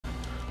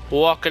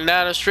Walking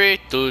down the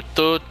street, doo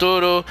doo doo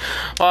doo.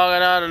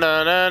 Walking down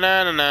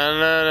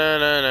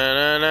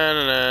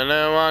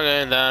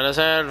walking down to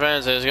San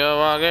Francisco,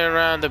 walking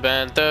around the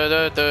bend. Down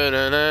to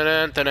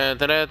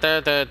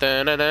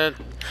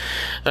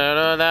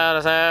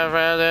San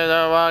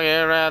Francisco, walking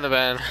around the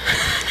bend.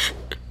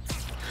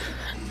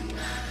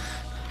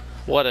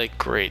 What a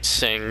great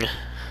sing.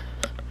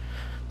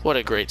 What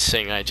a great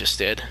sing I just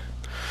did.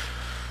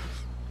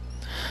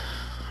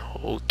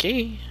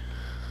 Okay.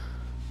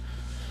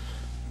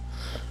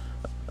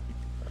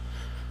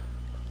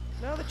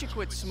 Now that you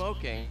quit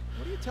smoking,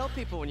 what do you tell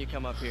people when you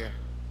come up here?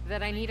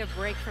 That I need a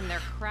break from their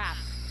crap.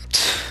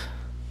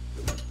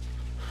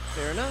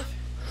 Fair enough.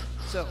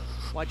 So,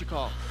 why'd you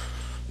call?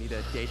 Need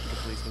a date to the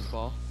policeman's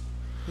ball?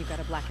 You got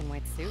a black and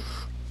white suit?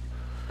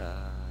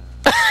 Uh...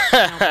 No,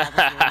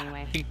 probably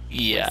anyway.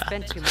 Yeah. I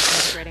spent too much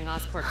integrating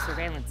Oscorp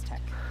surveillance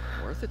tech.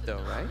 Worth it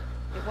though, right?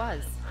 It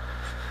was.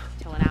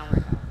 Till an hour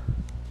ago.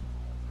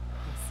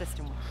 My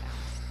system went down.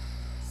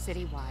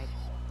 Citywide.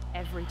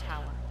 Every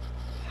tower.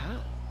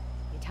 How?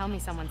 You tell me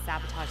someone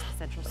sabotaged the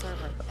central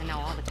server, and now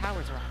all the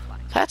towers are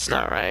offline. That's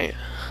not right.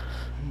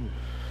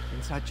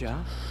 Inside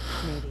job?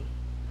 Maybe.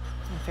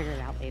 I'll figure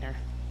it out later.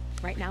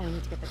 Right now we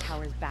need to get the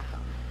towers back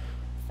on.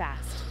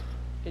 Fast.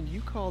 And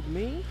you called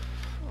me?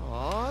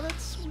 Aw,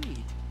 that's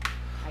sweet.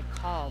 I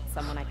called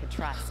someone I could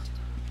trust.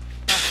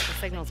 Plus, the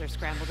signals are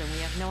scrambled and we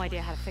have no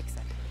idea how to fix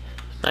it.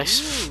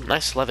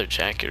 Nice leather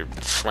jacket or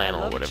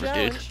flannel or whatever,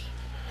 dude.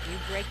 You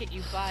break it,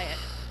 you buy it.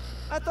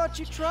 I thought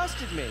you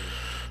trusted me.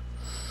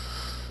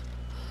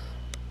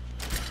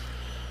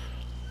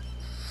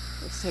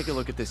 Let's take a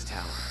look at this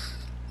tower.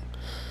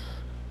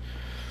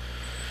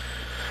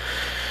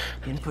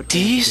 Input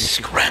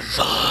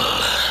Descramble.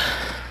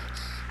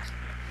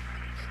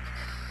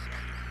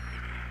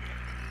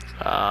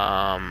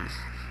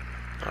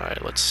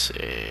 Alright, let's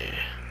see.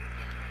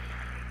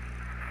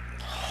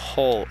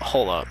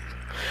 Hold up.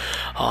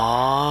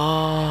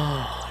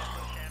 Oh.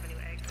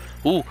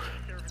 Ooh.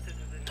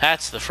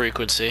 That's the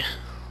frequency.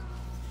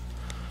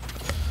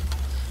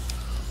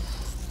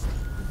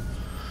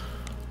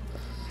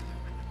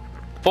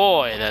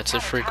 Boy, that's a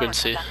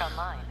frequency.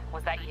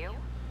 Was that you?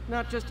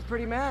 Not just a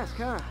pretty mask,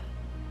 huh?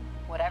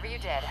 Whatever you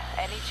did,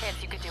 any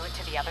chance you could do it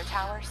to the other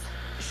towers?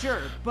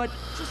 Sure, but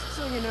just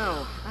so you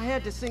know, I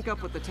had to sync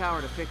up with the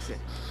tower to fix it.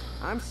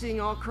 I'm seeing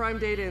all crime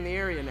data in the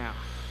area now.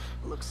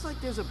 Looks like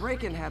there's a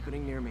break-in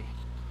happening near me.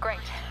 Great.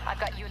 I've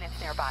got units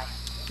nearby.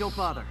 Don't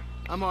bother.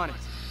 I'm on it.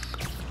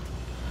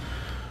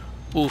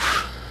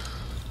 Oof.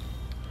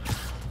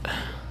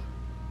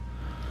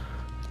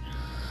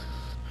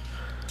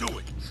 Do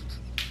it.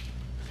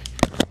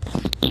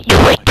 Do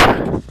it.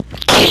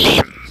 Kill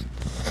him.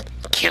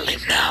 Kill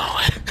him now.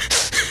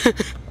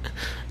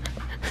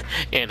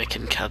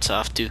 Anakin cuts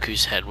off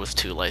Dooku's head with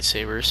 2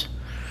 lightsabers.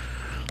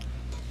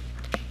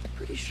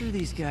 Pretty sure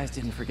these guys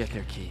didn't forget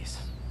their keys.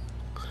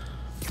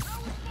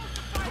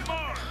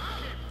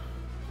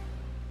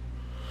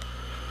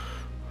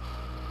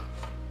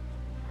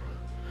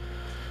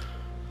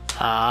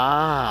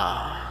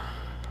 Ah.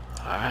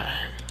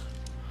 Alright.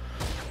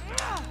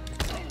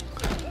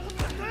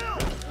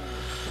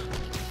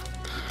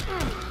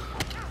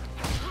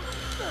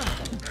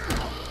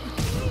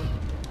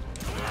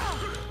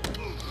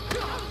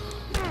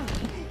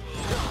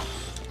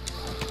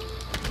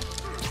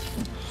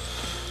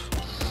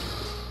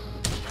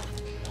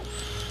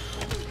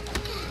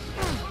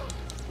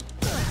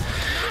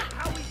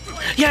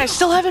 Yeah, I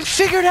still haven't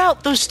figured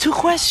out those 2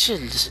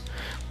 questions.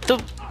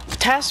 The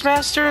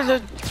Taskmaster and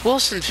the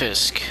Wilson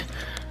Fisk.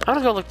 I'm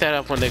gonna go look that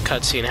up when the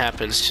cutscene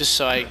happens, just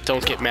so I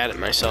don't get mad at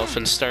myself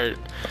and start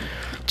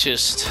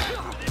just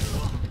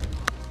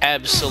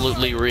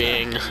absolutely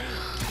reeing.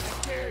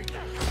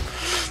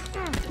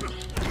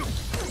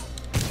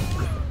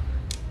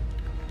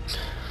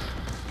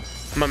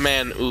 My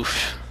man,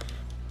 oof.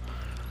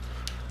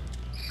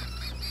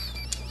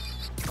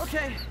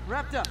 Okay,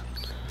 wrapped up.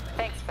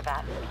 Thanks for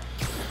that.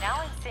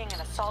 Now I'm seeing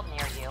an assault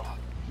near you.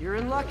 You're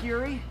in luck,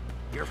 Yuri.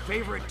 Your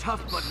favorite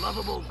tough but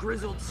lovable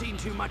grizzled seen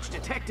too much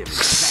detective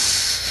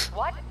is back.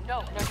 What?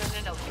 No.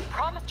 You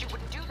promised you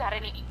wouldn't do that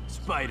any...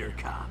 Spider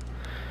Cop.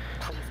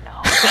 Please,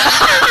 no.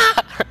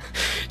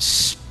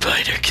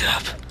 Spider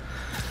Cop.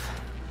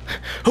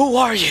 Who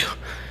are you?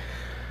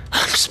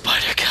 I'm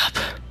Spider Cop.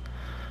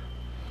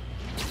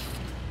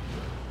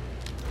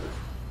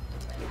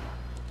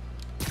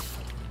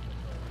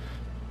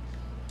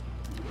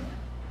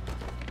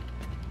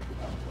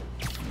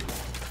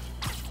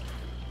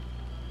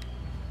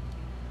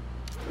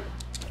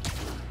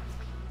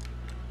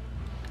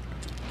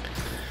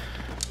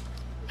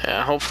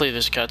 Yeah, hopefully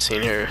there's a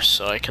cutscene here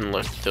so I can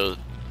look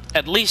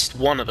at least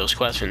one of those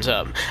questions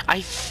up.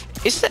 I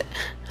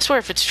swear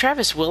if it's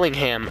Travis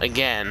Willingham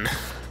again,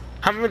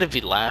 I'm gonna be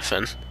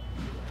laughing.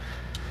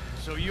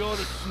 So you're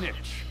the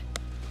snitch.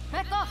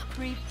 Back off,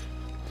 creep.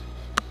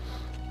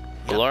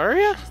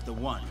 Gloria? That's the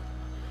one.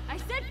 I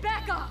said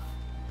back off.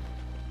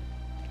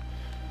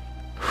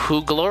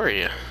 Who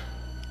Gloria?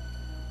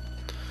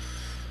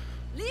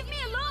 Leave me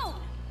alone.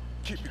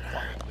 Keep it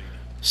quiet, lady.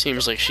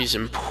 Seems like she's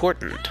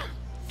important.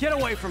 Get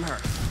away from her.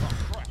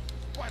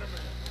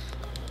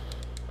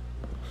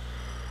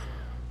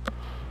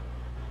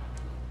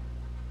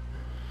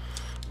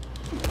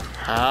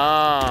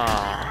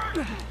 Ah.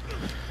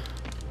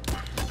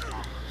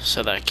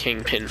 So that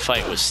Kingpin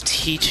fight was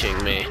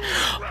teaching me.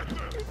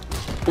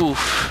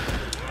 Oof.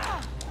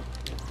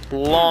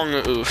 Long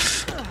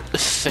oof.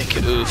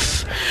 Thick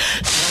oof.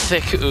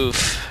 Thick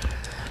oof.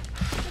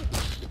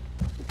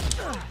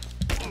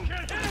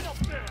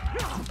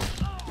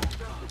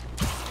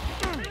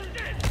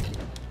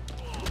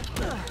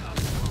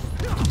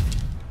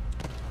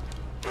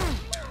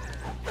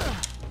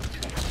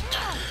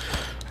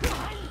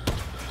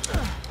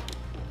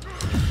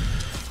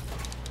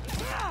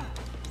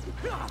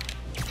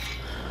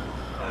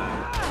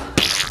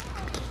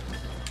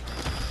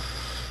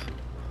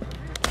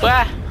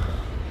 Ah!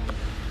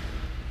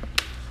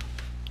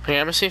 Okay,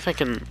 I'm gonna see if I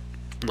can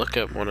look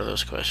up one of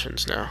those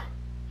questions now.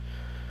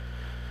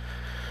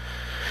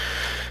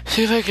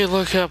 See if I can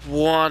look up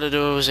one of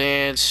those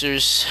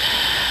answers.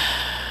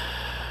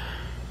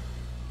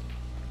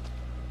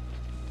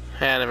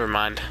 Never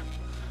mind.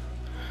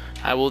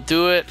 I will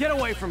do it Get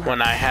away from her.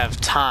 when I have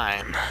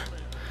time.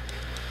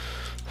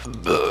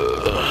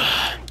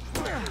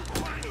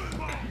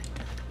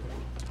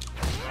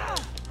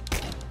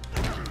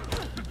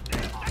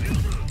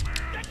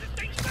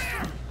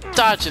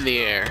 Dodge in the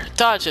air,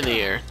 dodge in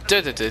the air,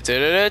 dodge in the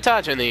air,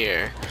 dodge in the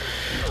air,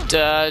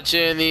 dodge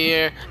in the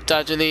air,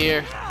 dodge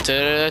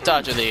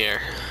in the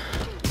air.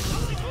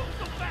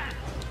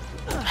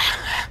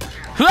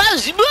 Why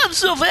does he move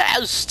so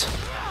fast?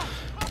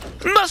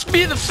 Must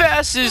be the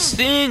fastest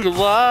thing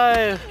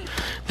alive.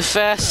 The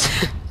fast.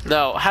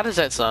 No, how does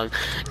that song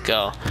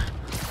go?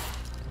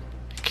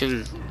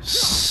 Can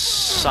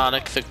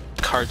Sonic the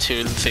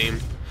cartoon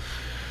theme?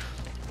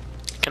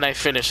 Can I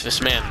finish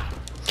this, man?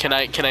 Can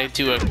I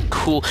do a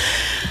cool?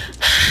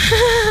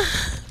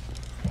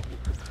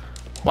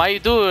 Why you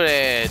do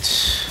it?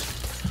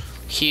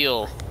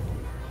 Heal.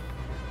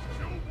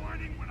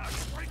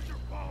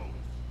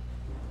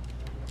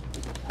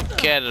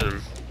 Get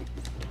him.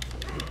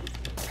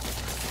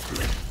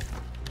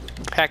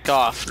 Heck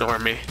off,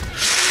 Normie.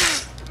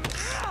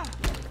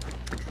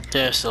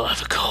 Yeah, I still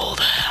have a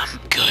cold. I'm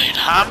good.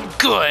 I'm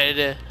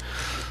good.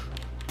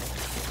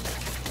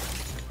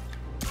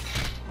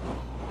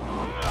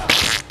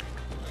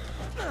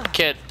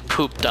 Get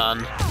pooped on.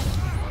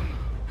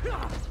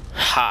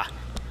 Ha.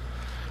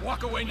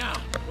 Walk away now,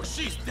 or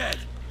she's dead.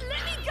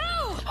 Let me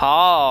go!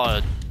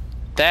 Oh,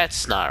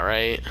 that's not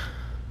right.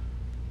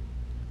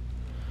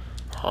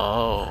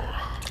 Oh.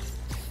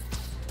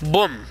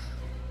 Boom.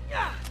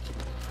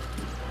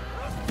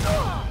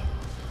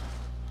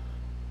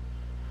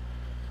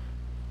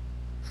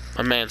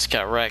 My man's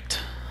got wrecked.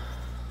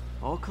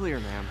 All clear,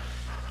 ma'am.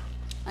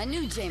 I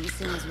knew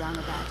Jameson was wrong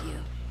about you.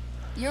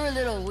 You're a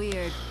little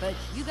weird, but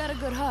you got a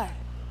good heart.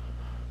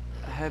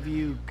 Have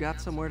you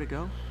got somewhere to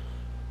go?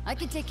 I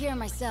can take care of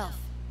myself.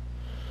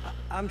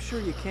 I'm sure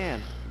you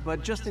can,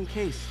 but just in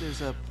case,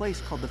 there's a place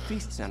called the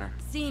Feast Center.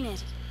 Seen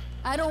it.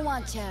 I don't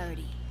want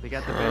charity. They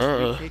got the best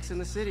fruit cakes in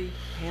the city,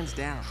 hands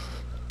down.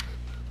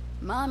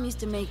 Mom used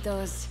to make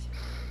those.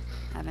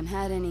 Haven't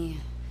had any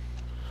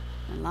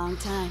in a long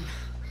time.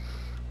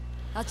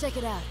 I'll check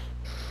it out.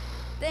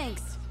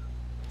 Thanks,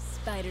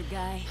 Spider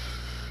Guy.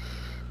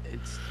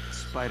 It's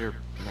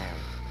Spider-Man.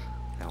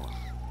 Oh well.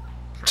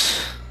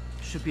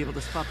 Should be able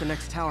to spot the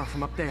next tower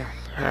from up there.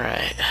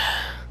 Alright.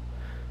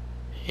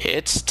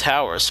 It's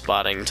tower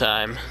spotting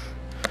time.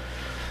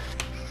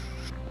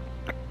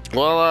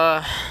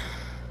 Well,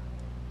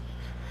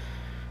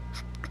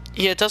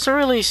 yeah, it doesn't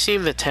really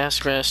seem the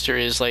Taskmaster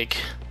is, like,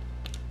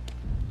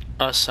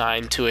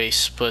 assigned to a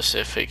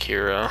specific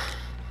hero.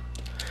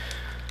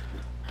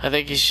 I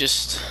think he's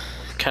just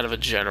kind of a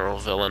general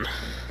villain.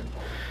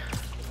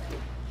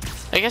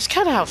 I guess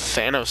kind of how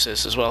Thanos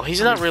is as well.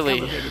 He's not really...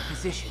 Elevated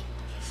position.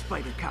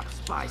 Spider Cop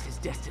spies his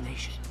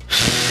destination.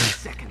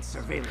 Second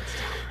surveillance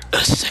tower.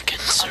 A second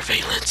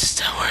surveillance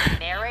tower.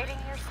 Narrating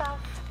yourself?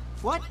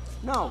 What?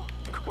 No,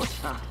 of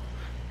course not.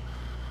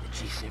 The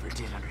Chief never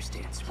did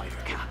understand Spider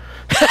Cop.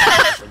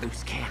 It's a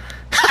loose cannon.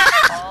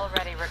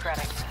 Already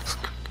regretting this.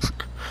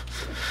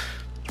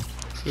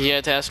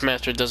 Yeah,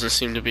 Taskmaster doesn't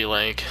seem to be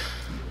like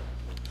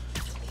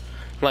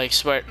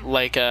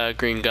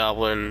Green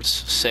Goblin's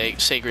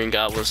say Green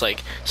Goblin's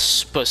like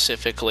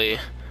specifically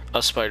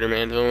a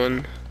Spider-Man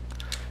villain,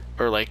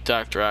 or like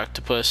Dr.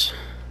 Octopus.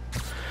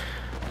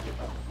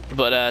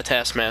 But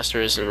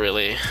Taskmaster isn't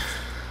really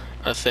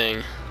a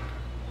thing.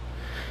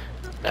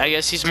 I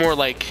guess he's more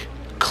like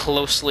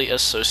closely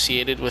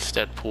associated with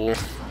Deadpool,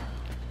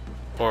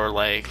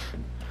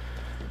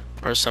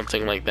 or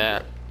something like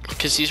that,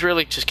 because he's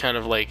really just kind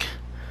of like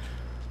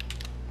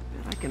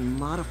I can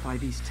modify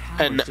these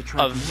towers an to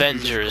try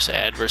Avengers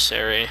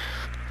adversary.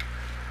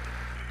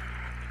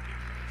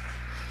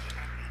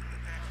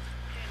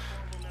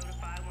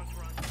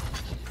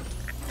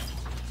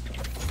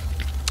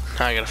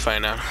 Now I gotta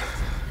find out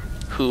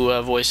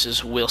who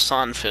voices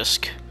Wilson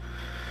Fisk.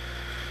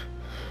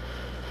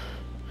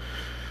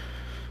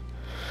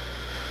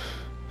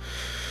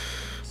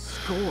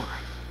 Gore.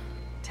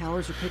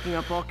 Towers are picking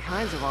up all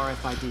kinds of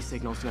RFID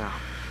signals now,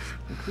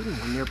 including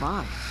one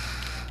nearby.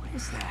 What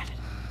is that?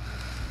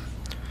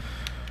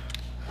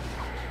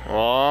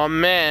 Oh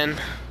man,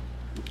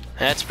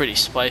 that's pretty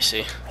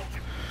spicy.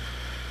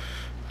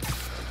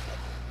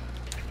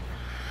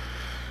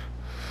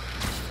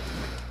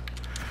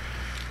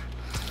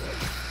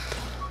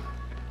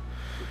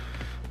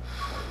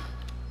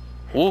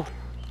 Ooh.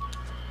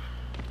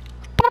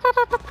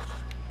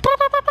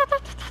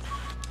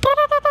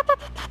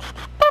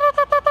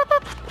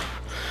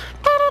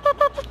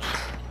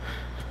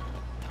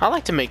 I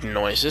like to make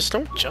noises,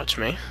 don't judge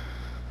me.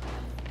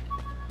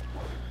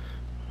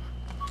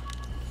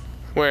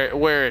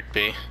 Where it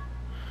be?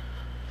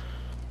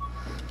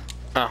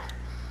 Oh.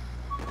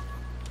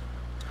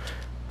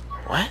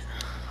 What?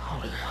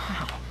 Oh,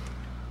 wow.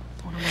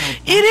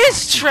 It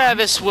is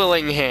Travis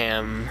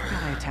Willingham!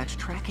 I attach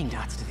tracking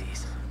dots to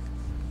these.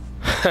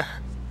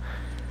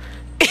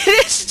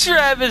 It is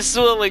Travis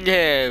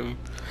Willingham!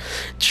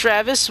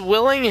 Travis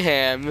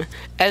Willingham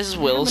as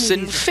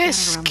Wilson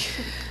Fisk.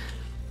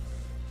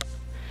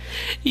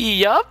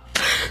 Yup.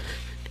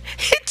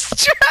 It's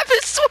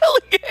Travis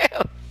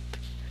Willingham!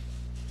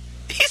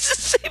 He's the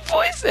same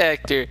voice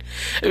actor.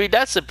 I mean,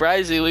 not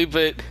surprisingly,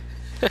 but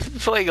I've been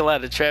playing a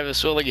lot of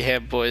Travis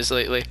Willingham boys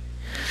lately.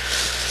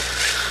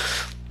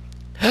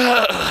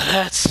 Oh,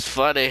 that's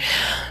funny.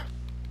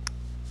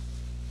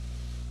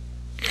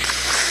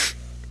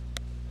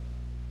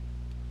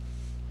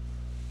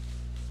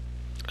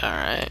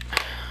 Alright.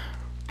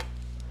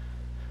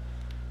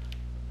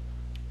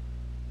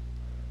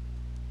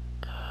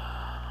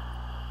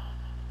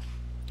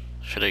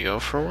 Should I go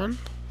for one?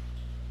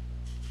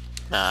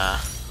 Nah,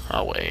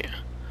 I'll wait.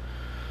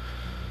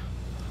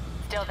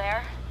 Still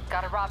there?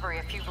 Got a robbery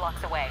a few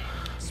blocks away.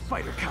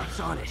 Spider Cop's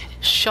on it.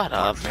 Shut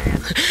up.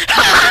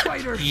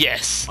 Spider.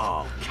 Yes.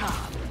 Oh,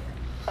 Cop.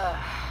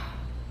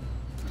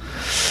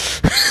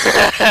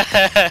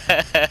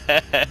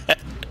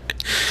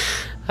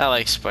 I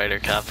like Spider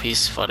Cop.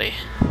 He's funny.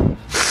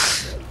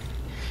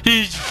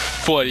 He's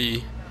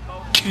funny.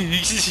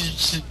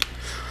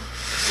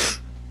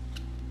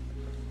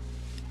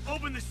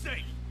 Open the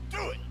safe.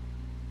 Do it.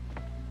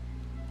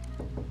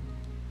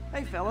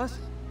 Hey, fellas.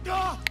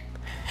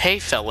 Hey,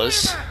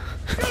 fellas.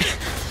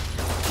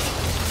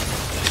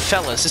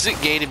 Fellas, is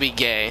it gay to be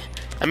gay?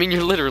 I mean,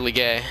 you're literally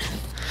gay.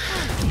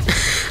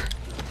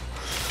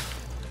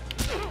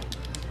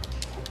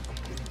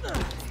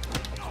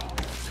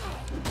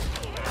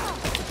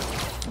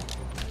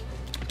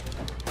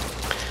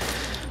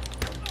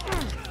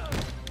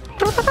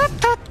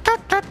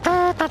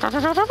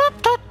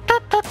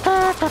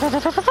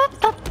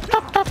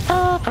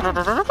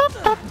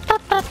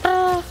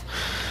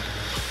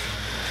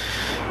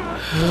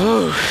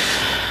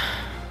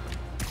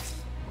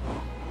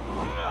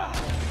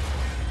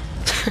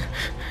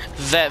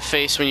 That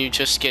face when you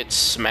just get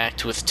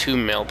smacked with 2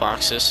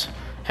 mailboxes.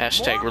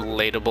 Hashtag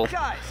relatable.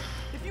 Guys,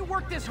 if you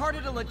worked this hard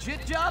at a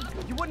legit job,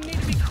 you wouldn't need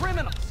to be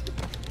criminals.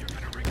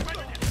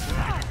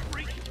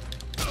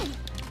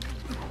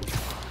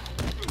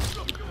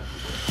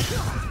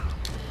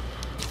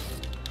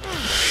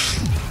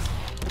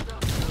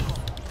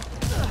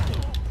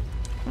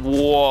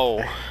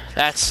 Whoa,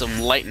 that's some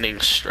lightning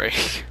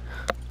strike.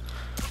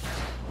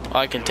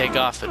 I can take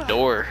off the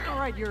door. All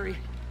right, Yuri.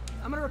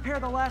 I'm gonna repair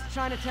the last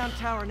Chinatown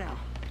tower now.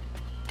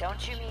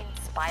 Don't you mean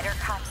Spider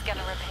Cop's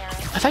gonna repair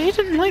it? I thought you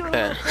didn't like You're a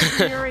that. little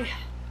crazy, Yuri.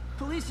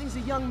 Policing's a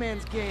young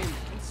man's game,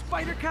 and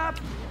Spider Cop,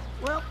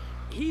 well,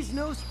 he's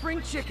no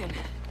spring chicken.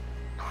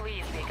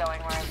 Please be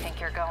going where I think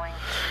you're going.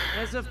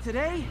 As of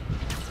today,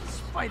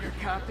 Spider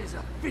Cop is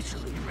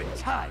officially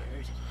retired.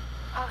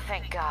 Oh,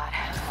 thank God.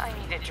 I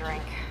need a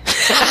drink.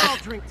 I'll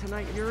drink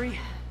tonight, Yuri.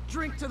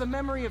 Drink to the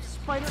memory of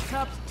Spider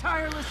Cop's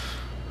tireless...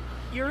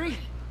 Yuri?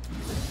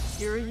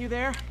 Yuri, you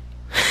there?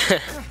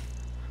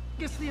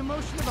 Guess the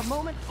emotion of the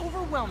moment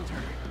overwhelmed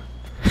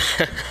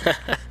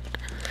her.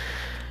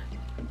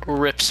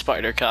 Rip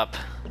Spider Cop.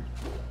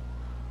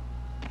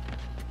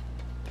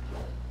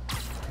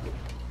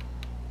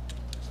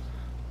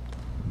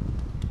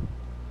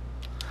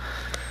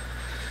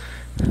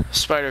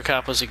 Spider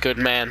Cop was a good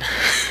man.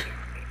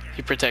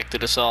 He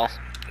protected us all.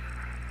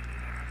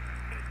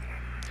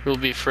 He will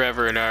be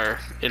forever in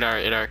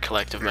our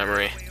collective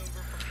memory.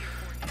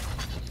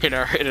 In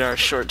our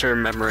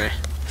short-term memory.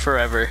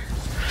 Forever.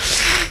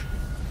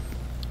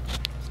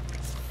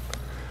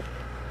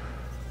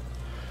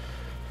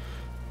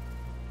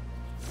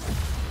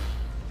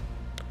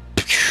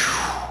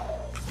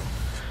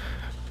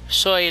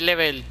 Soy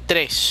level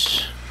 3.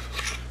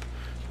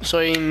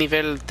 Soy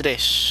nivel 3.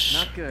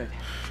 Not good.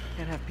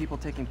 Can't have people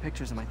taking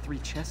pictures of my 3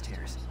 chest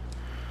hairs.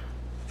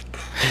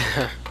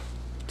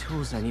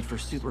 Tools I need for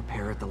suit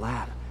repair at the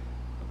lab.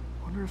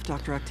 Wonder if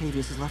Dr.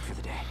 Octavius has left for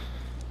the day.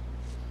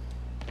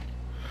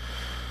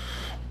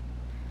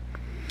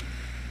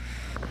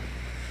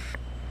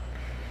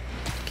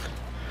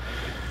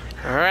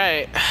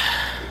 Alright.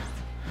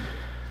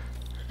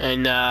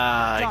 And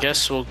I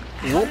guess we'll...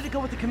 How did it go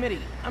with the committee?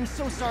 I'm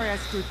so sorry I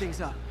screwed things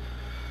up.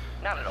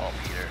 Not at all,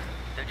 Peter.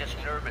 They're just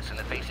nervous in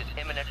the face of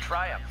imminent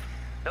triumph.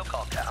 They'll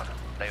call town.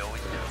 They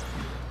always do.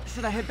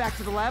 Should I head back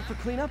to the lab for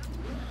cleanup?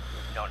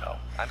 No.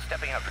 I'm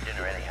stepping out for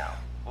dinner anyhow.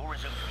 We'll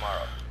resume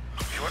tomorrow.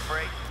 Short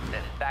break,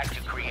 then back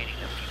to creating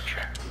the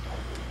future.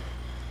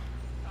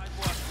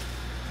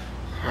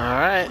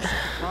 Alright.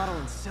 Bottle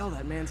and sell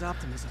that man's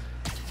optimism.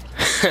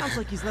 Sounds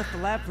like he's left the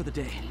lab for the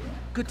day.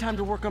 Good time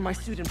to work on my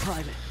suit in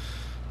private.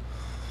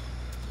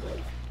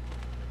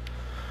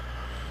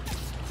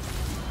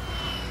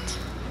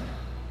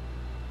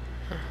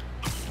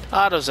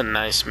 Otto's a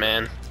nice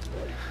man.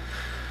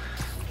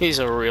 He's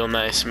a real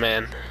nice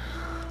man.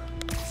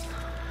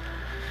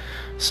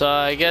 So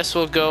I guess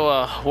we'll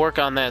go work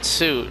on that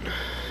suit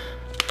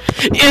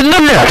in the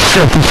next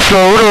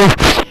episode of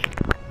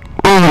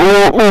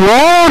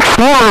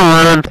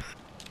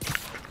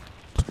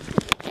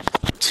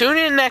Tune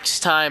in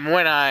next time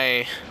when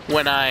I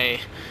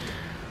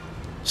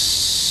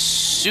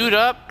suit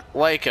up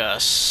like a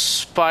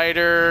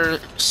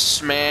Spider-Man.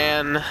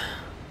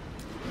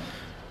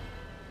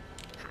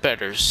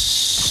 Better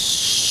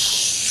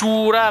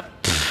suit up.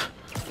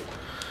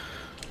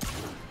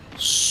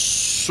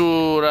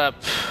 Suit up.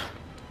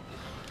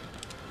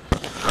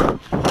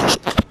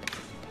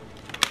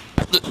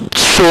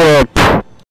 Suit up.